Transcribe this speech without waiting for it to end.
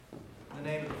In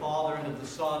the name of the Father, and of the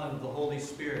Son, and of the Holy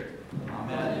Spirit.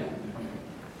 Amen.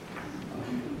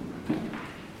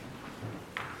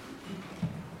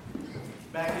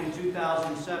 Back in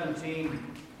 2017,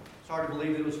 it's hard to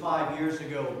believe it was 5 years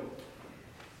ago,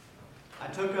 I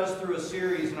took us through a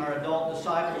series in our adult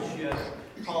discipleship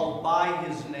called By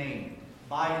His Name.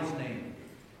 By His Name.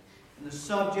 And the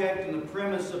subject and the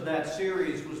premise of that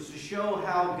series was to show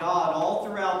how God, all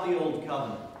throughout the Old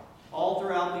Covenant, all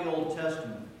throughout the Old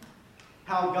Testament,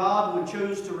 how God would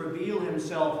choose to reveal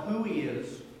Himself, who He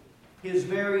is, His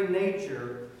very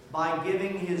nature, by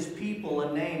giving His people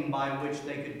a name by which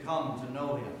they could come to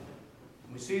know Him.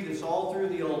 And we see this all through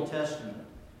the Old Testament.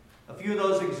 A few of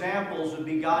those examples would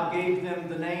be God gave them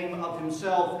the name of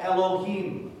Himself,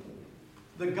 Elohim,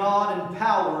 the God and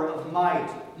power of might,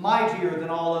 mightier than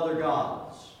all other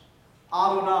gods.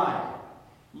 Adonai,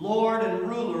 Lord and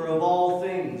ruler of all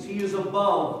things. He is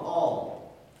above all.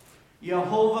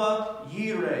 Jehovah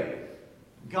Yireh,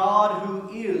 God who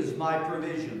is my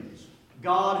provisions.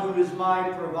 God who is my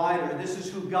provider. This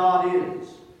is who God is.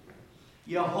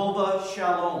 Jehovah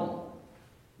Shalom,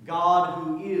 God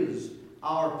who is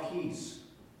our peace.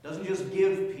 Doesn't just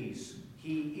give peace.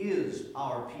 He is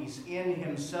our peace in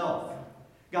Himself.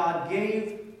 God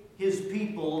gave His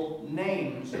people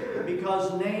names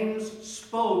because names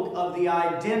spoke of the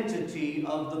identity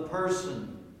of the person.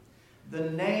 The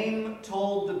name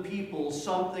told the people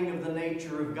something of the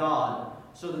nature of God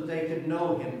so that they could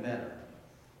know Him better.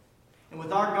 And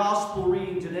with our gospel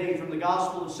reading today from the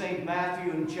Gospel of St.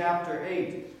 Matthew in chapter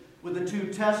 8, with the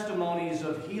two testimonies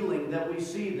of healing that we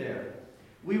see there,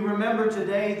 we remember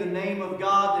today the name of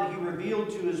God that He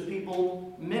revealed to His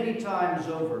people many times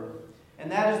over.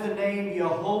 And that is the name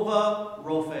Jehovah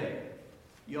Rophe.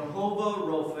 Jehovah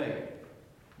Rophe,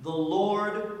 the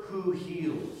Lord who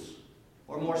heals.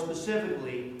 Or more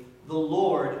specifically, the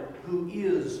Lord who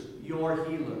is your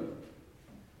healer.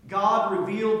 God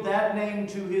revealed that name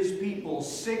to His people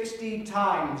 60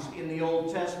 times in the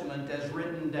Old Testament as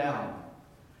written down.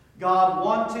 God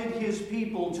wanted His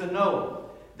people to know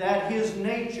that His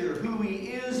nature, who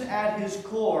He is at His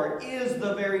core, is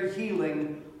the very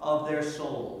healing of their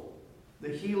soul. The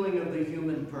healing of the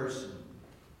human person.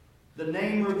 The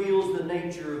name reveals the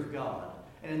nature of God.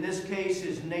 And in this case,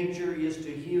 His nature is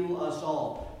to heal us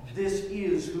all. This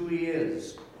is who He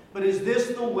is. But is this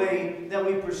the way that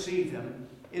we perceive Him?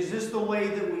 Is this the way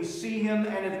that we see Him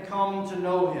and have come to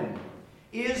know Him?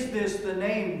 Is this the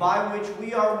name by which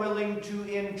we are willing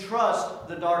to entrust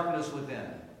the darkness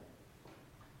within?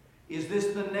 Is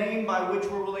this the name by which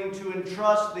we're willing to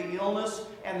entrust the illness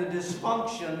and the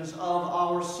dysfunctions of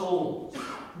our souls?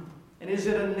 And is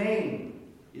it a name?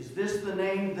 Is this the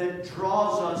name that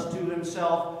draws us to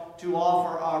Himself to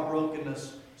offer our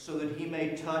brokenness so that He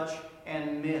may touch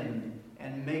and mend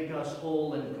and make us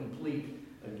whole and complete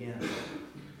again?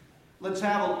 Let's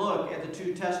have a look at the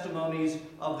two testimonies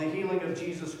of the healing of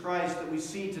Jesus Christ that we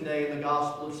see today in the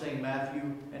Gospel of St. Matthew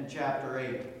and chapter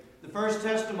 8. The first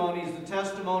testimony is the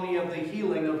testimony of the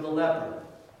healing of the leper.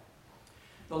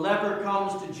 The leper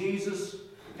comes to Jesus,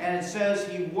 and it says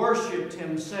he worshipped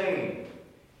Him, saying,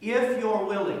 "If you're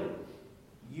willing,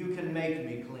 you can make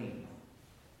me clean."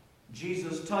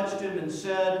 Jesus touched him and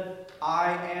said,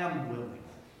 "I am willing.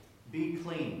 Be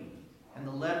clean." And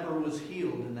the leper was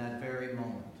healed in that very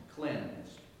moment,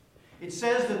 cleansed. It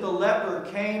says that the leper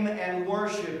came and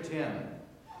worshipped Him.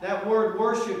 That word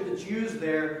worship that's used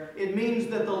there, it means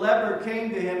that the leper came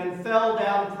to Him and fell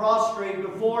down prostrate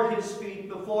before His feet,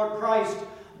 before Christ,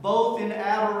 both in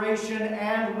adoration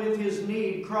and with his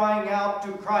need, crying out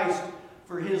to Christ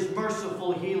for His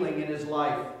merciful healing in his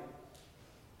life.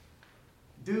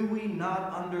 Do we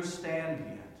not understand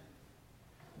yet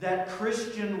that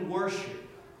Christian worship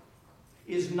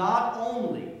is not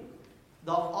only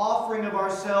the offering of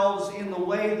ourselves in the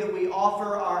way that we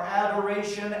offer our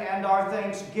adoration and our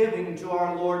thanksgiving to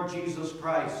our Lord Jesus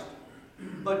Christ,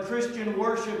 but Christian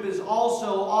worship is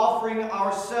also offering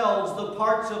ourselves, the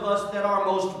parts of us that are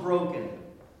most broken.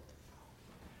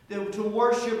 That to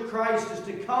worship Christ is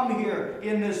to come here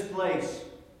in this place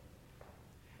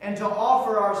and to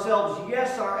offer ourselves,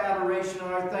 yes, our adoration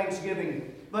and our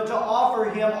thanksgiving, but to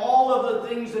offer Him all of the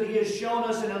things that He has shown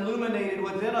us and illuminated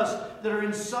within us that are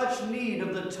in such need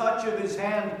of the touch of His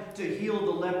hand to heal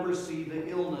the leprosy, the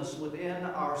illness within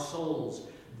our souls.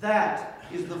 That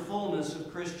is the fullness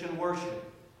of Christian worship.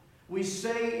 We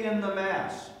say in the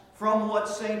Mass, from what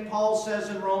St. Paul says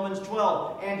in Romans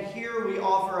 12, and here we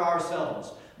offer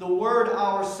ourselves. The word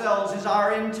ourselves is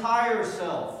our entire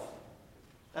self.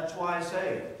 That's why I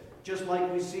say, just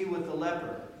like we see with the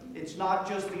leper, it's not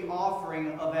just the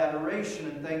offering of adoration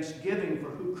and thanksgiving for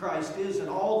who Christ is and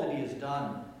all that He has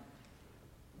done,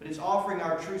 but it's offering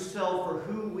our true self for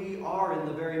who we are in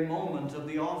the very moment of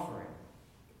the offering.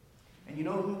 And you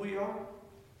know who we are?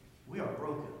 We are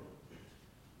broken.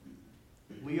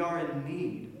 We are in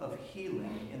need of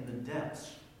healing in the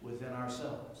depths within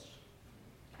ourselves.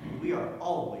 We are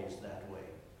always that way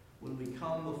when we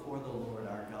come before the Lord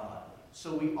our God.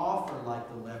 So we offer, like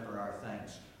the leper, our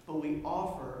thanks, but we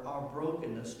offer our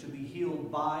brokenness to be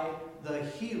healed by the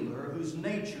healer whose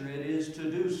nature it is to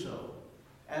do so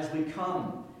as we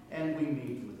come and we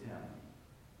meet with him.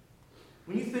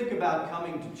 When you think about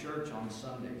coming to church on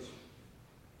Sundays,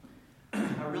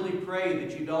 I really pray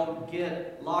that you don't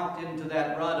get locked into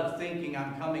that rut of thinking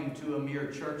I'm coming to a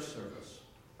mere church service.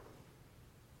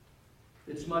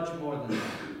 It's much more than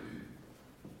that.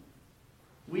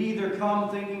 We either come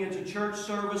thinking it's a church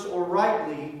service, or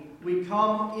rightly, we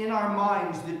come in our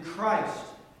minds that Christ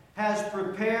has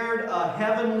prepared a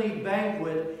heavenly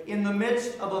banquet in the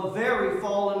midst of a very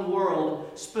fallen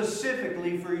world,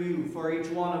 specifically for you, for each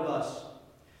one of us.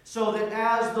 So that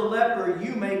as the leper,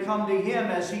 you may come to him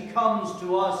as he comes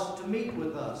to us to meet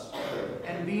with us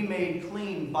and be made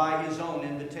clean by his own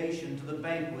invitation to the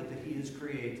banquet that he has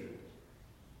created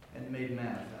and made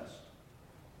manifest.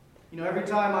 You know, every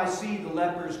time I see the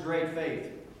leper's great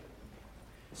faith,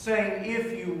 saying,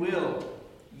 if you will,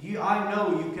 I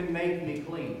know you can make me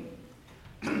clean.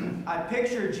 I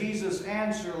picture Jesus'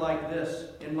 answer like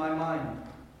this in my mind.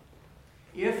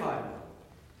 If I will,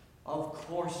 of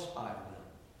course I will.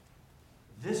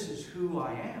 This is who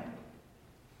I am.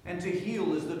 And to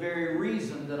heal is the very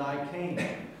reason that I came.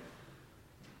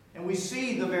 And we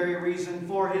see the very reason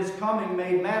for his coming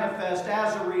made manifest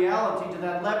as a reality to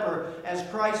that leper. As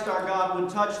Christ our God would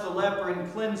touch the leper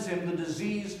and cleanse him, the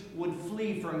disease would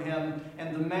flee from him,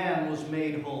 and the man was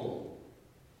made whole.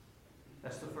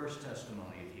 That's the first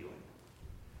testimony of healing.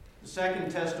 The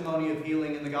second testimony of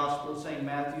healing in the Gospel of St.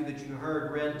 Matthew that you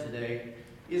heard read today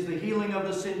is the healing of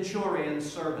the centurion's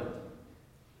servant.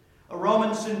 A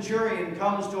Roman centurion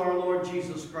comes to our Lord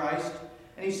Jesus Christ,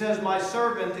 and he says, my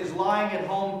servant is lying at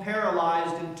home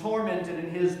paralyzed and tormented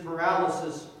in his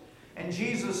paralysis. And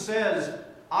Jesus says,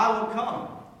 I will come.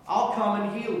 I'll come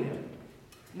and heal him.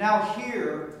 Now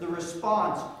hear the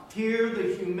response. Hear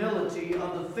the humility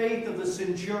of the faith of the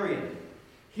centurion.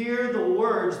 Hear the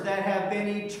words that have been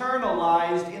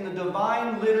eternalized in the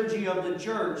divine liturgy of the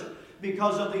church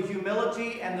because of the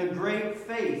humility and the great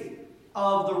faith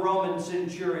of the Roman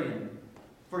centurion.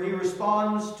 For he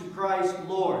responds to Christ,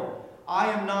 Lord, I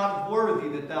am not worthy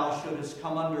that thou shouldest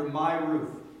come under my roof,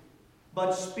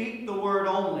 but speak the word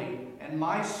only, and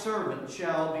my servant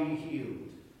shall be healed.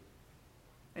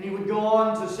 And he would go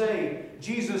on to say,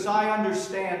 Jesus, I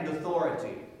understand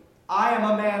authority. I am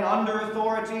a man under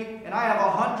authority, and I have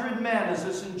 100 men as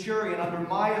a centurion under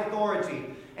my authority.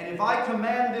 And if I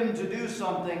command them to do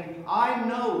something, I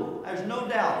know, there's no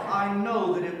doubt, I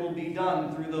know that it will be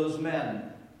done through those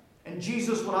men. And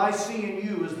Jesus, what I see in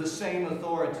you is the same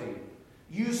authority.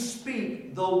 You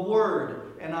speak the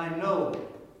word, and I know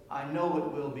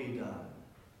it will be done.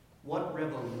 What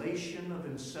revelation of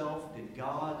himself did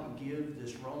God give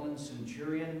this Roman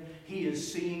centurion? He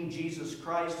is seeing Jesus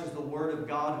Christ as the Word of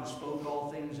God who spoke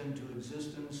all things into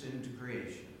existence, into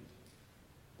creation.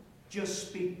 Just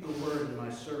speak the word and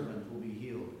my servant will be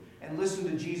healed. And listen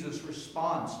to Jesus'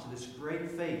 response to this great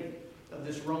faith of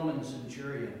this Roman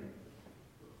centurion.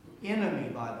 Enemy,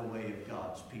 by the way, of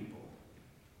God's people.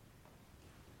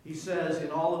 He says,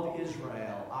 in all of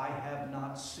Israel, I have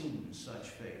not seen such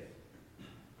faith.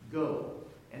 Go,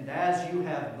 and as you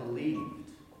have believed,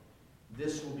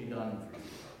 this will be done for you.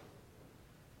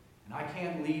 And I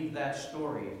can't leave that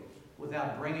story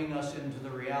without bringing us into the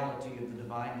reality of the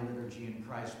divine liturgy and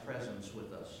Christ's presence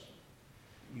with us.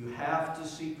 You have to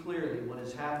see clearly what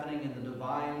is happening in the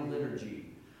divine liturgy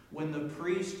when the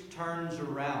priest turns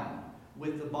around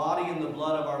with the body and the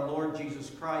blood of our Lord Jesus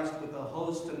Christ, with the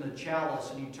host and the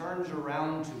chalice, and he turns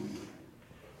around to you,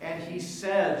 and he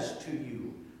says to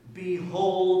you,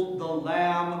 behold the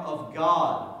Lamb of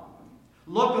God.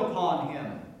 Look upon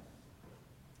him.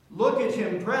 Look at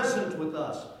him present with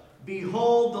us.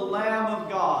 Behold the Lamb of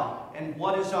God. And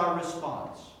what is our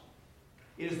response?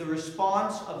 It is the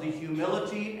response of the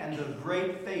humility and the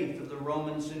great faith of the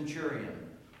Roman centurion.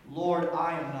 Lord,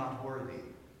 I am not worthy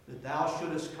that thou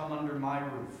shouldest come under my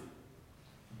roof,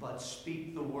 but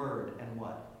speak the word, and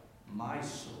what? My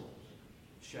soul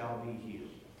shall be healed.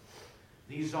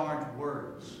 These aren't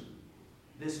words.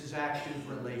 This is active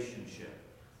relationship.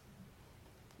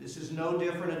 This is no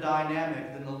different a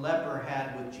dynamic than the leper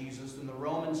had with Jesus, than the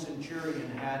Roman centurion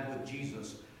had with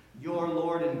Jesus. Your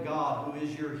Lord and God, who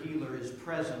is your healer, is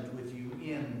present with you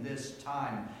in this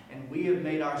time. And we have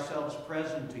made ourselves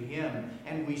present to Him,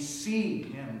 and we see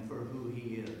Him for who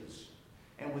He is.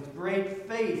 And with great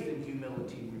faith and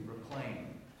humility we proclaim,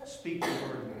 speak the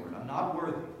word, Lord. I'm not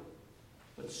worthy,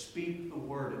 but speak the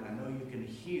word, and I know you can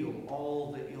heal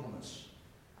all the illness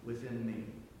within me.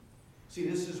 See,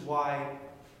 this is why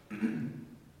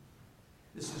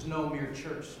this is no mere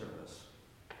church service.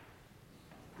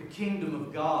 The kingdom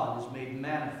of God is made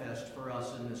manifest for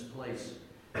us in this place.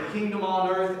 The kingdom on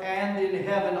earth and in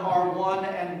heaven are one,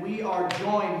 and we are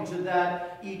joined to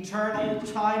that eternal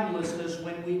timelessness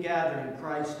when we gather and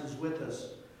Christ is with us.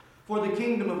 For the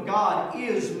kingdom of God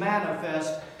is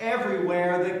manifest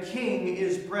everywhere the King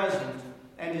is present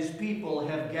and His people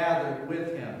have gathered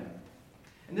with Him.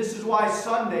 And this is why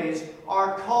Sundays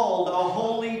are called a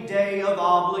holy day of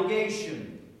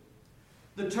obligation.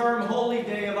 The term holy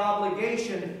day of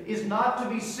obligation is not to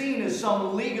be seen as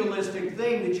some legalistic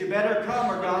thing that you better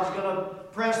come or God's going to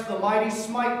press the mighty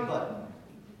smite button.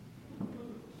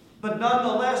 But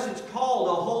nonetheless, it's called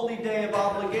a holy day of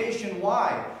obligation.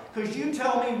 Why? Because you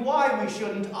tell me why we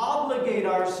shouldn't obligate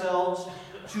ourselves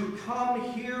to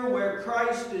come here where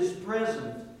Christ is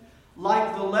present,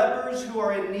 like the lepers who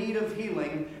are in need of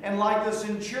healing, and like the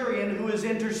centurion who is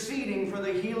interceding for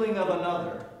the healing of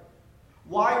another.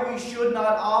 Why we should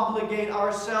not obligate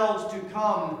ourselves to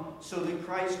come so that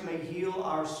Christ may heal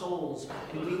our souls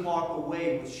and we walk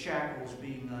away with shackles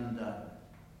being undone.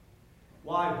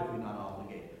 Why would we not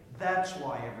obligate? That's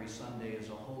why every Sunday is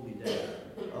a holy day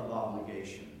of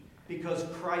obligation. Because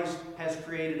Christ has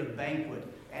created a banquet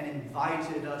and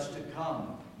invited us to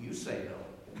come. You say no.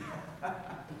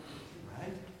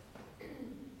 Right?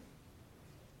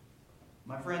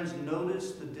 My friends,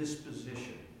 notice the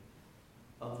disposition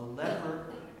of the leper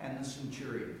and the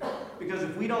centurion. Because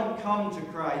if we don't come to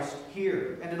Christ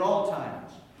here and at all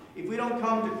times, if we don't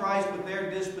come to Christ with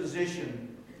their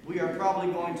disposition, we are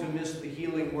probably going to miss the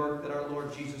healing work that our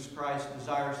Lord Jesus Christ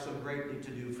desires so greatly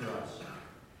to do for us.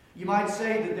 You might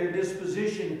say that their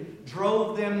disposition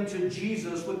drove them to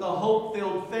Jesus with the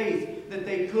hope-filled faith that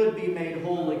they could be made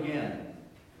whole again.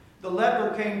 The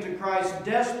leper came to Christ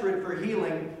desperate for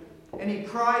healing, and he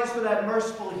cries for that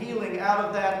merciful healing out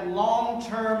of that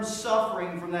long-term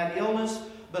suffering from that illness,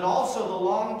 but also the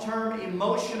long-term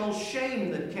emotional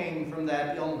shame that came from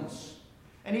that illness.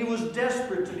 And he was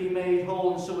desperate to be made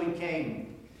whole, and so he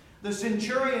came. The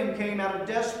centurion came out of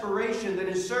desperation that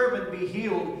his servant be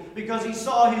healed because he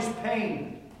saw his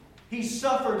pain. He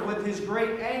suffered with his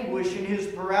great anguish in his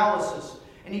paralysis.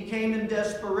 And he came in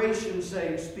desperation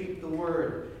saying, "Speak the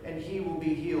word, and he will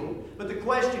be healed." But the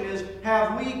question is,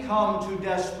 have we come to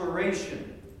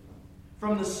desperation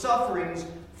from the sufferings,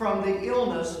 from the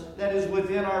illness that is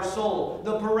within our soul,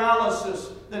 the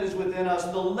paralysis that is within us,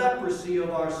 the leprosy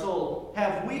of our soul?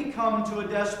 Have we come to a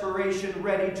desperation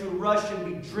ready to rush and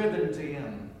be driven to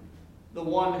Him, the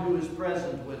one who is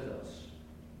present with us,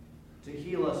 to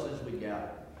heal us as we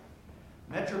gather?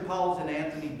 Metropolitan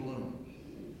Anthony Bloom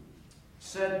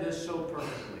said this so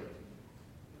perfectly.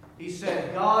 He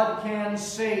said, God can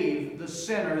save the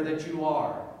sinner that you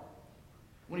are.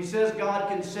 When he says God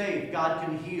can save, God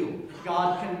can heal,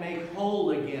 God can make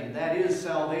whole again. That is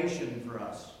salvation for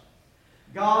us.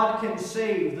 God can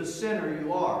save the sinner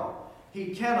you are.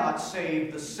 He cannot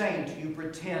save the saint you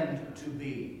pretend to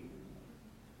be.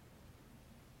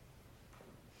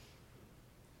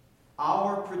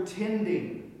 Our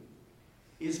pretending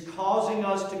is causing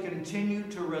us to continue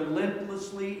to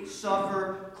relentlessly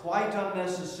suffer quite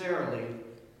unnecessarily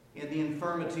from the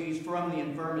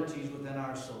infirmities within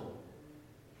our soul.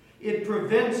 It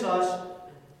prevents us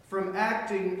from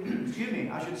acting,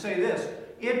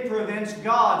 it prevents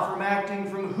God from acting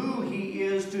from who He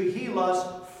is to heal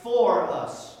us for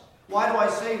us. Why do I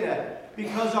say that?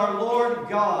 Because our Lord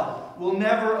God will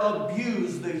never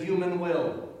abuse the human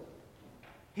will.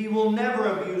 He will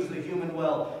never abuse the human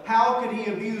will. How could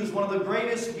He abuse one of the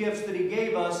greatest gifts that He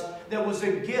gave us, that was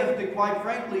a gift that quite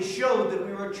frankly showed that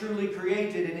we were truly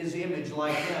created in His image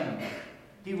like Him?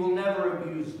 He will never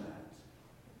abuse that.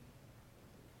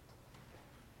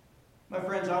 My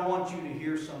friends, I want you to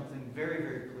hear something very,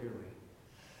 very clearly.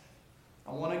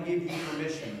 I want to give you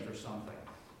permission for something.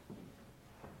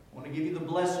 I want to give you the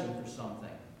blessing for something.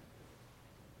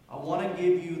 I want to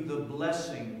give you the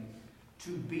blessing to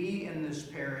be in this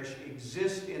parish,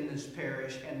 exist in this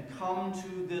parish, and come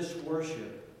to this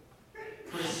worship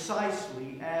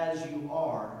precisely as you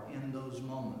are in those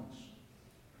moments.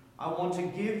 I want to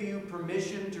give you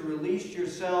permission to release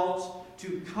yourselves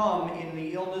to come in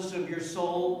the illness of your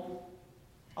soul.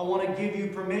 I want to give you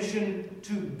permission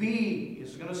to be,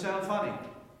 it's going to sound funny,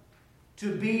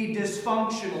 to be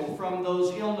dysfunctional from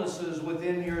those illnesses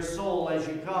within your soul as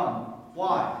you come.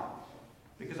 Why?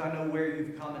 Because I know where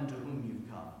you've come and to whom you've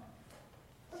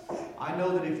come. I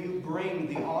know that if you bring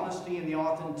the honesty and the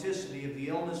authenticity of the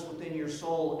illness within your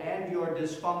soul and your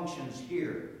dysfunctions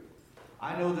here,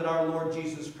 I know that our Lord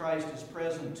Jesus Christ is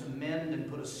present to mend and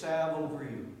put a salve over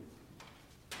you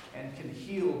and can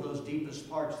heal those deepest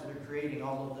parts that are creating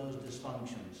all of those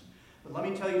dysfunctions. But let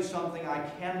me tell you something I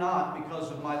cannot,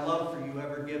 because of my love for you,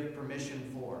 ever give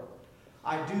permission for.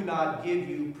 I do not give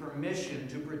you permission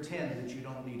to pretend that you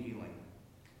don't need healing.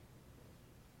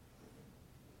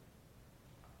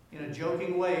 In a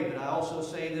joking way, but I also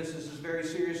say this is very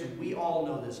serious, and we all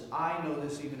know this. I know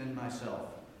this even in myself.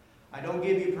 I don't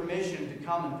give you permission to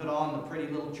come and put on the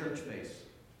pretty little church face.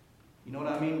 You know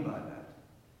what I mean by that?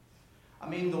 I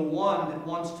mean the one that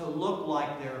wants to look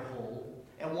like they're whole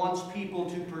and wants people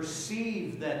to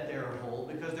perceive that they're whole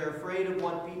because they're afraid of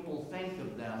what people think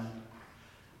of them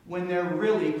when they're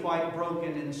really quite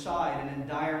broken inside and in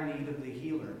dire need of the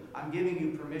healer. I'm giving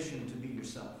you permission to be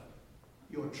yourself,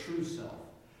 your true self,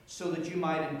 so that you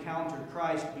might encounter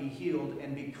Christ, be healed,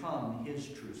 and become His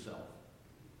true self.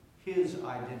 His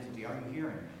identity. Are you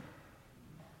hearing me?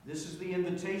 This is the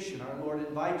invitation our Lord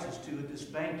invites us to at this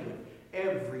banquet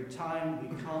every time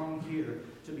we come here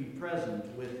to be present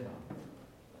with Him.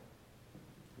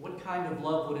 What kind of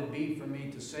love would it be for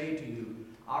me to say to you,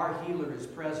 our healer is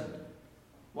present.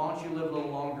 Why don't you live a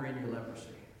little longer in your leprosy?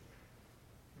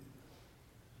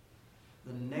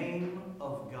 The name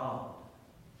of God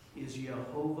is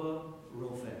Jehovah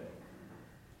Rophe.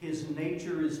 His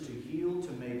nature is to heal,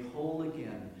 to make whole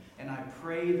again. And I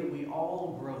pray that we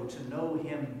all grow to know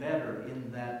Him better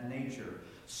in that nature,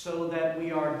 so that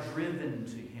we are driven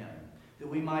to Him, that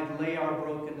we might lay our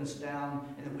brokenness down,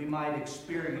 and that we might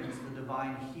experience the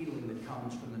divine healing that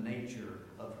comes from the nature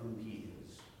of who He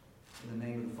is. In the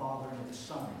name of the Father, and of the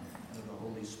Son, and of the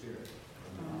Holy Spirit.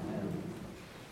 Amen.